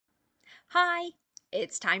Hi,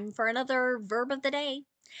 it's time for another verb of the day.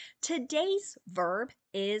 Today's verb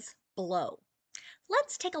is blow.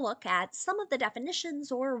 Let's take a look at some of the definitions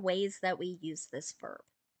or ways that we use this verb.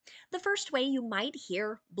 The first way you might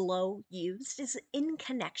hear blow used is in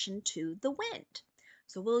connection to the wind.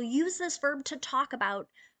 So we'll use this verb to talk about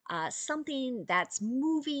something that's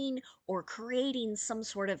moving or creating some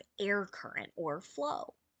sort of air current or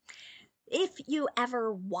flow. If you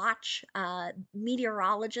ever watch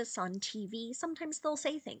meteorologists on TV, sometimes they'll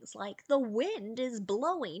say things like, the wind is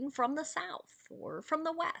blowing from the south or from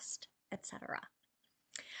the west, etc.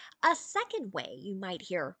 A second way you might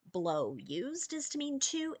hear blow used is to mean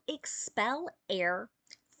to expel air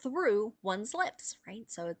through one's lips, right?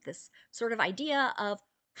 So this sort of idea of,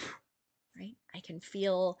 right, I can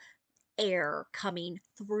feel air coming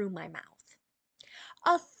through my mouth.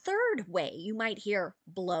 A third way you might hear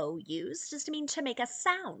blow used is to mean to make a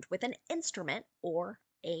sound with an instrument or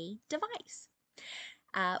a device.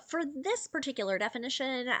 For this particular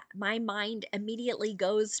definition, my mind immediately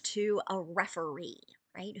goes to a referee,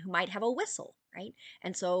 right, who might have a whistle, right?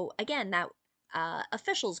 And so, again, that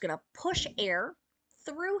official is going to push air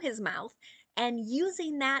through his mouth, and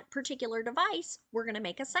using that particular device, we're going to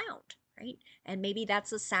make a sound, right? And maybe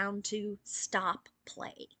that's a sound to stop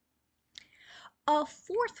play. A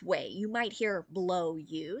fourth way you might hear blow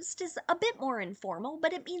used is a bit more informal,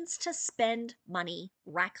 but it means to spend money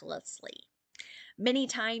recklessly. Many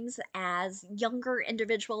times, as younger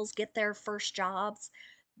individuals get their first jobs,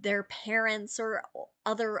 their parents or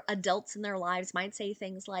other adults in their lives might say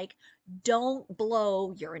things like, don't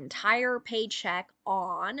blow your entire paycheck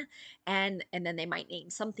on, and then they might name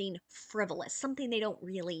something frivolous, something they don't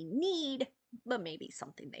really need, but maybe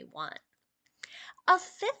something they want. A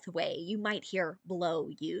fifth way you might hear blow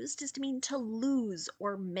used is to mean to lose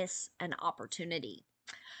or miss an opportunity.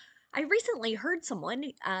 I recently heard someone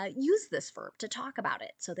use this verb to talk about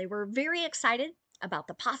it. So they were very excited about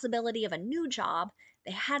the possibility of a new job.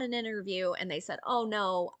 They had an interview and they said, "Oh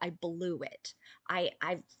no, I blew it.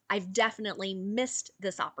 I've definitely missed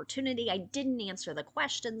this opportunity. I didn't answer the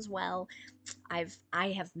questions well.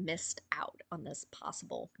 I have missed out on this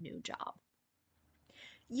possible new job."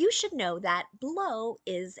 You should know that blow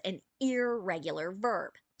is an irregular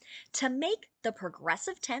verb. To make the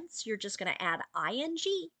progressive tense, you're just going to add ing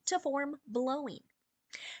to form blowing.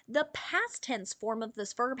 The past tense form of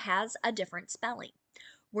this verb has a different spelling.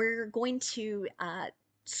 We're going to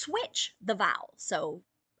switch the vowel. So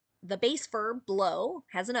the base verb blow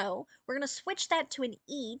has an O. We're going to switch that to an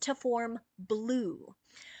E to form blue.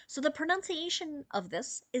 So the pronunciation of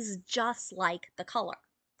this is just like the color.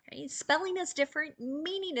 Okay? Spelling is different,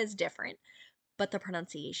 meaning is different, but the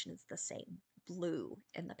pronunciation is the same. Blue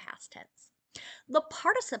in the past tense. The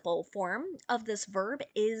participle form of this verb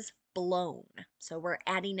is blown. So we're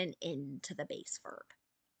adding an in to the base verb.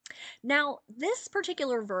 Now, this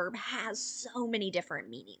particular verb has so many different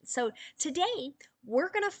meanings. So today, we're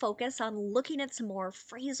going to focus on looking at some more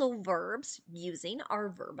phrasal verbs using our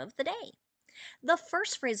verb of the day. The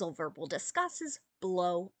first phrasal verb we'll discuss is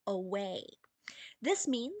blow away. This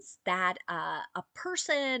means that a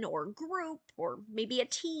person or group or maybe a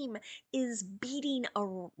team is beating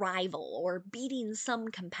a rival or beating some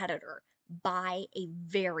competitor by a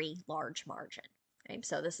very large margin. Okay,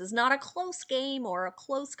 so this is not a close game or a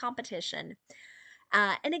close competition.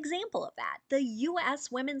 An example of that, the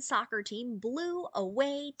U.S. women's soccer team blew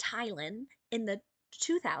away Thailand in the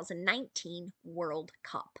 2019 World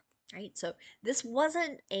Cup. Right, so this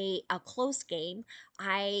wasn't a close game.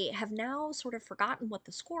 I have now sort of forgotten what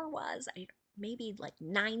the score was. Maybe like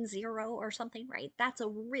 9-0 or something, right? That's a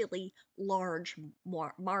really large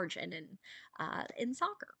margin in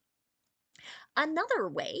soccer. Another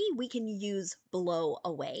way we can use blow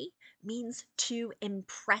away means to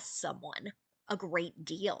impress someone a great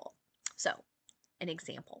deal. So, an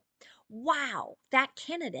example. Wow, that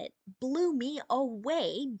candidate blew me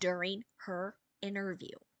away during her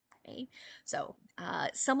interview. Okay, so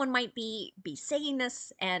someone might be saying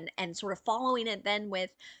this and sort of following it then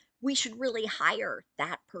with, we should really hire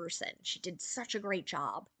that person. She did such a great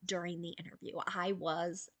job during the interview. I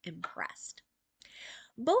was impressed.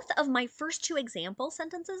 Both of my first two example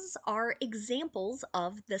sentences are examples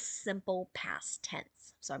of the simple past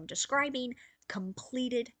tense. So I'm describing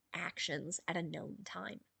completed actions at a known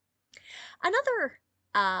time. Another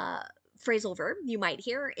phrasal verb you might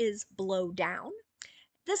hear is blow down.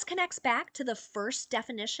 This connects back to the first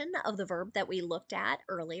definition of the verb that we looked at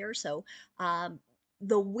earlier. So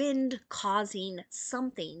the wind causing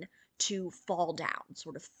something to fall down,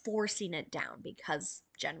 sort of forcing it down because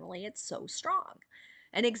generally it's so strong.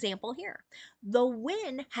 An example here, the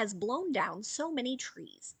wind has blown down so many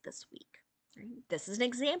trees this week. Right? This is an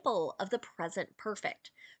example of the present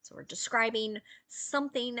perfect. So we're describing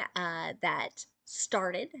something that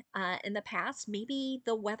started in the past. Maybe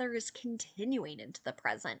the weather is continuing into the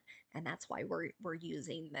present, and that's why we're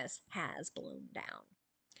using this has blown down.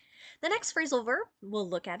 The next phrasal verb we'll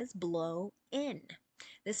look at is blow in.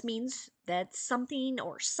 This means that something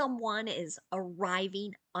or someone is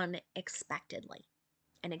arriving unexpectedly.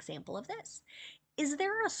 An example of this: is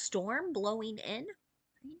there a storm blowing in?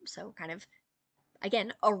 So, kind of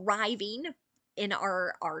again, arriving in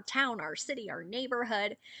our town, our city, our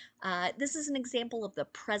neighborhood. This is an example of the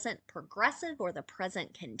present progressive or the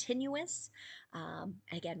present continuous.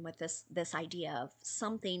 Again, with this idea of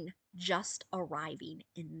something just arriving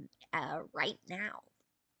in right now.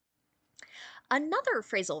 Another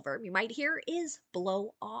phrasal verb you might hear is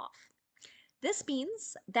blow off. This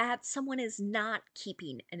means that someone is not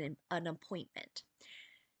keeping an appointment.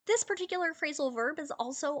 This particular phrasal verb is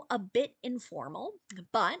also a bit informal,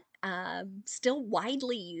 but still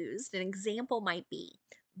widely used. An example might be,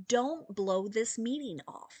 don't blow this meeting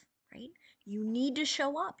off, right? You need to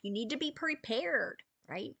show up, you need to be prepared,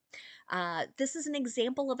 right? This is an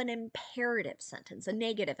example of an imperative sentence, a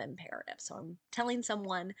negative imperative. So I'm telling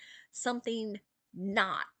someone something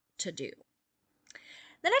not to do.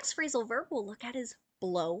 The next phrasal verb we'll look at is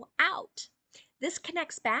blow out. This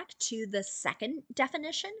connects back to the second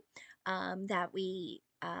definition that we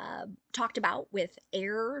talked about with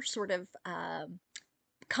air sort of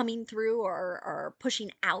coming through or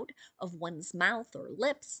pushing out of one's mouth or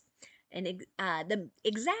lips. And the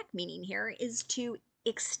exact meaning here is to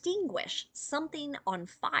extinguish something on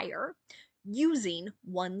fire using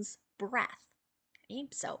one's breath. Okay?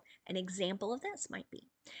 So, an example of this might be,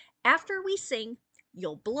 after we sing,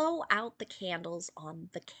 you'll blow out the candles on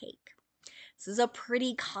the cake. This is a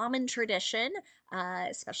pretty common tradition,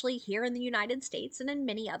 especially here in the United States and in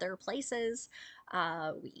many other places.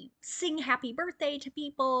 We sing happy birthday to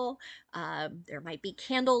people. There might be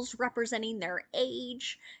candles representing their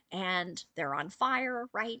age, and they're on fire,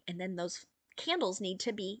 right? And then those candles need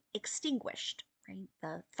to be extinguished, right?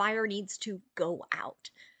 The fire needs to go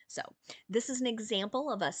out. So, this is an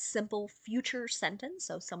example of a simple future sentence.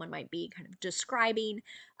 So, someone might be kind of describing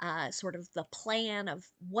sort of the plan of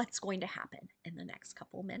what's going to happen in the next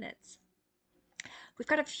couple minutes. We've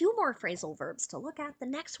got a few more phrasal verbs to look at. The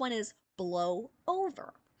next one is blow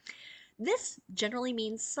over. This generally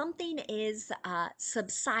means something is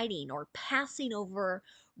subsiding or passing over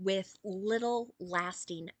with little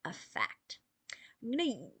lasting effect. I'm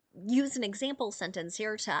going to use an example sentence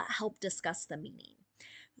here to help discuss the meaning.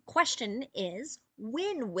 The question is,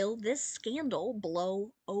 when will this scandal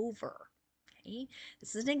blow over? Okay,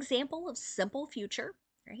 this is an example of simple future,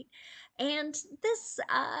 right? And this,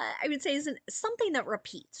 I would say, is something that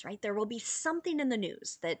repeats, right? There will be something in the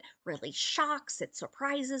news that really shocks, it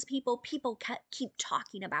surprises people. People keep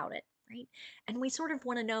talking about it, right? And we sort of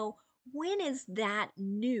want to know, when is that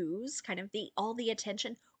news, kind of all the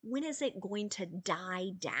attention, when is it going to die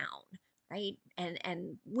down, right?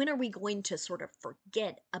 And when are we going to sort of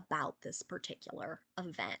forget about this particular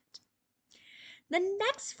event? The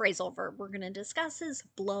next phrasal verb we're going to discuss is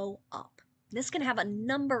blow up. This can have a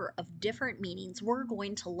number of different meanings. We're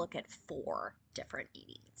going to look at 4 different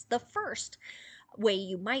meanings. The first way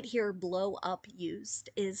you might hear blow up used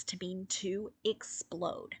is to mean to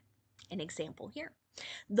explode. An example here: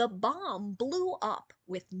 the bomb blew up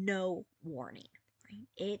with no warning. Right?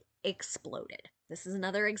 It exploded. This is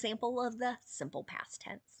another example of the simple past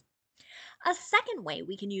tense. A second way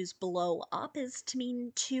we can use blow up is to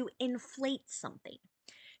mean to inflate something.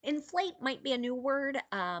 Inflate might be a new word,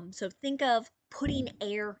 so think of putting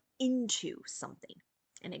air into something.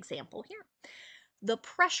 An example here: the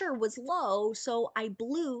pressure was low, so I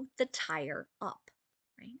blew the tire up.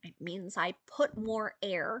 Right? It means I put more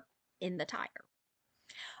air in the tire.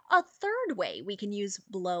 A third way we can use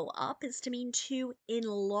blow up is to mean to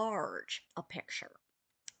enlarge a picture.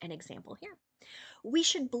 An example here: we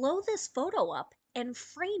should blow this photo up and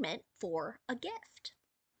frame it for a gift.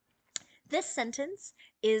 This sentence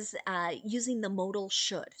is using the modal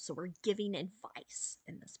should, so we're giving advice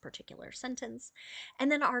in this particular sentence. And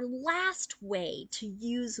then our last way to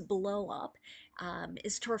use blow up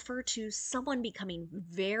is to refer to someone becoming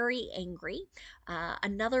very angry.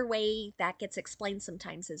 Another way that gets explained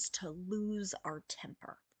sometimes is to lose our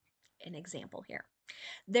temper. An example here: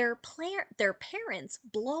 their parents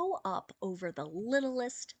blow up over the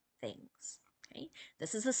littlest things. Okay?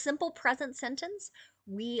 This is a simple present sentence.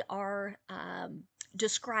 We are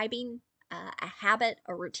describing a habit,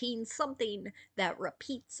 a routine, something that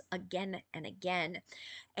repeats again and again.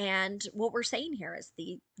 And what we're saying here is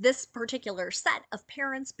this particular set of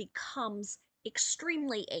parents becomes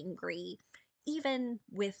extremely angry even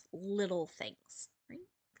with little things, right?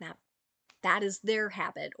 That that is their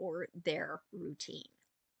habit or their routine.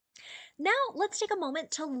 Now, let's take a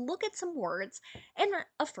moment to look at some words and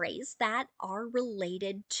a phrase that are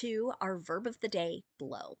related to our verb of the day,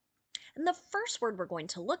 blow. And the first word we're going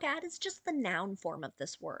to look at is just the noun form of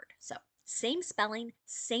this word. So, same spelling,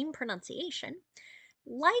 same pronunciation.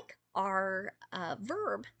 Like our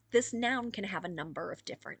verb, this noun can have a number of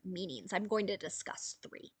different meanings. I'm going to discuss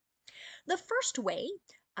three. The first way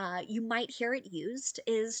you might hear it used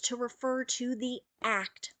is to refer to the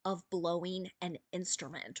act of blowing an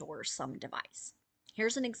instrument or some device.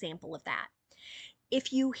 Here's an example of that.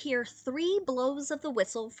 If you hear 3 blows of the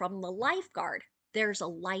whistle from the lifeguard, there's a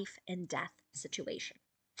life and death situation.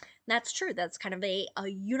 That's true. That's kind of a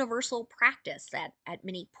universal practice at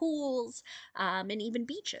many pools and even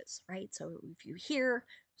beaches, right? So if you hear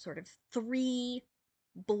sort of 3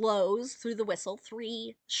 blows through the whistle,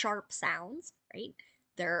 3 sharp sounds, right?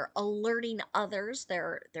 They're alerting others,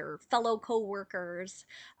 their fellow coworkers,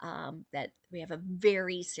 that we have a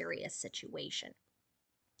very serious situation.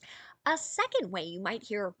 A second way you might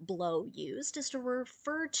hear blow used is to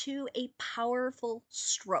refer to a powerful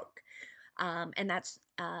stroke. And that's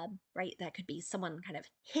right, that could be someone kind of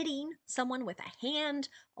hitting someone with a hand,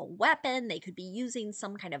 a weapon. They could be using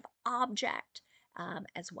some kind of object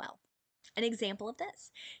as well. An example of this: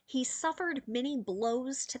 he suffered many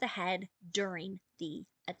blows to the head during the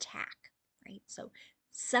attack, right? So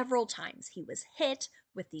several times he was hit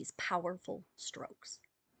with these powerful strokes.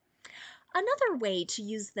 Another way to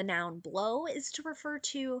use the noun blow is to refer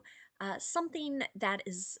to something that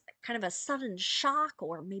is kind of a sudden shock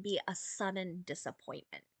or maybe a sudden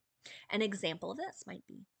disappointment. An example of this might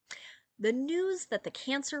be: the news that the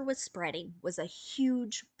cancer was spreading was a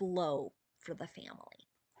huge blow for the family,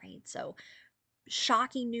 right? So,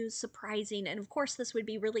 shocking news, surprising, and of course, this would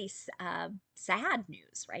be really sad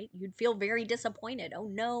news, right? You'd feel very disappointed. Oh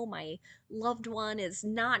no, my loved one is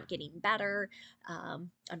not getting better.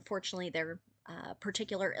 Unfortunately, their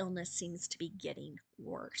particular illness seems to be getting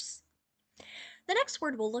worse. The next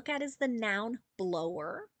word we'll look at is the noun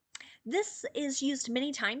blower. This is used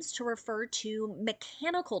many times to refer to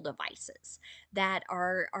mechanical devices that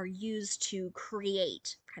are used to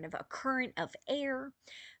create kind of a current of air.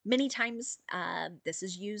 Many times, this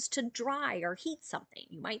is used to dry or heat something.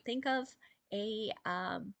 You might think of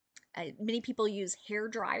many people use hair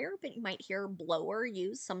dryer, but you might hear blower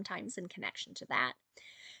used sometimes in connection to that.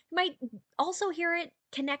 You might also hear it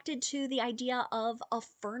connected to the idea of a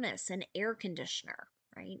furnace, an air conditioner,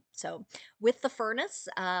 right? So with the furnace,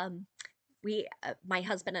 my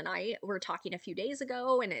husband and I were talking a few days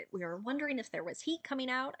ago, and we were wondering if there was heat coming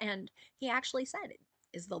out, and he actually said,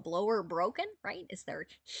 "Is the blower broken? Right? Is there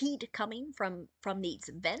heat coming from these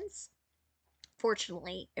vents?"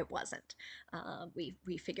 Fortunately, it wasn't.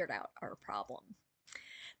 We figured out our problem.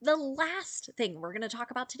 The last thing we're going to talk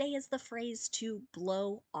about today is the phrase to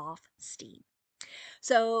blow off steam.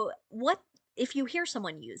 So, what if you hear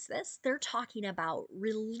someone use this, they're talking about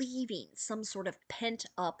relieving some sort of pent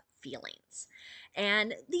up feelings.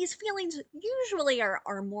 And these feelings usually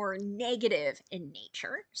are more negative in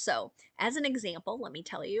nature. So, as an example, let me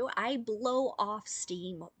tell you, I blow off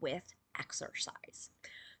steam with exercise.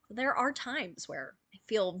 There are times where I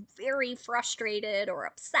feel very frustrated or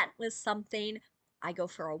upset with something. I go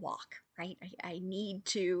for a walk, right? I need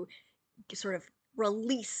to sort of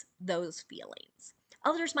release those feelings.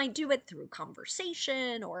 Others might do it through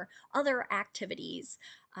conversation or other activities,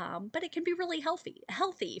 but it can be really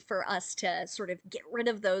healthy for us to sort of get rid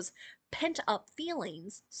of those pent up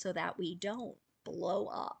feelings so that we don't blow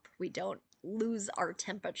up, we don't lose our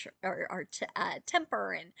temperature or our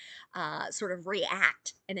temper and sort of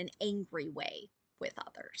react in an angry way with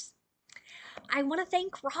others. I want to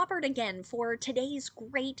thank Robert again for today's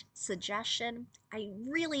great suggestion. I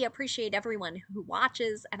really appreciate everyone who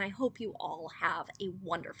watches, and I hope you all have a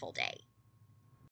wonderful day.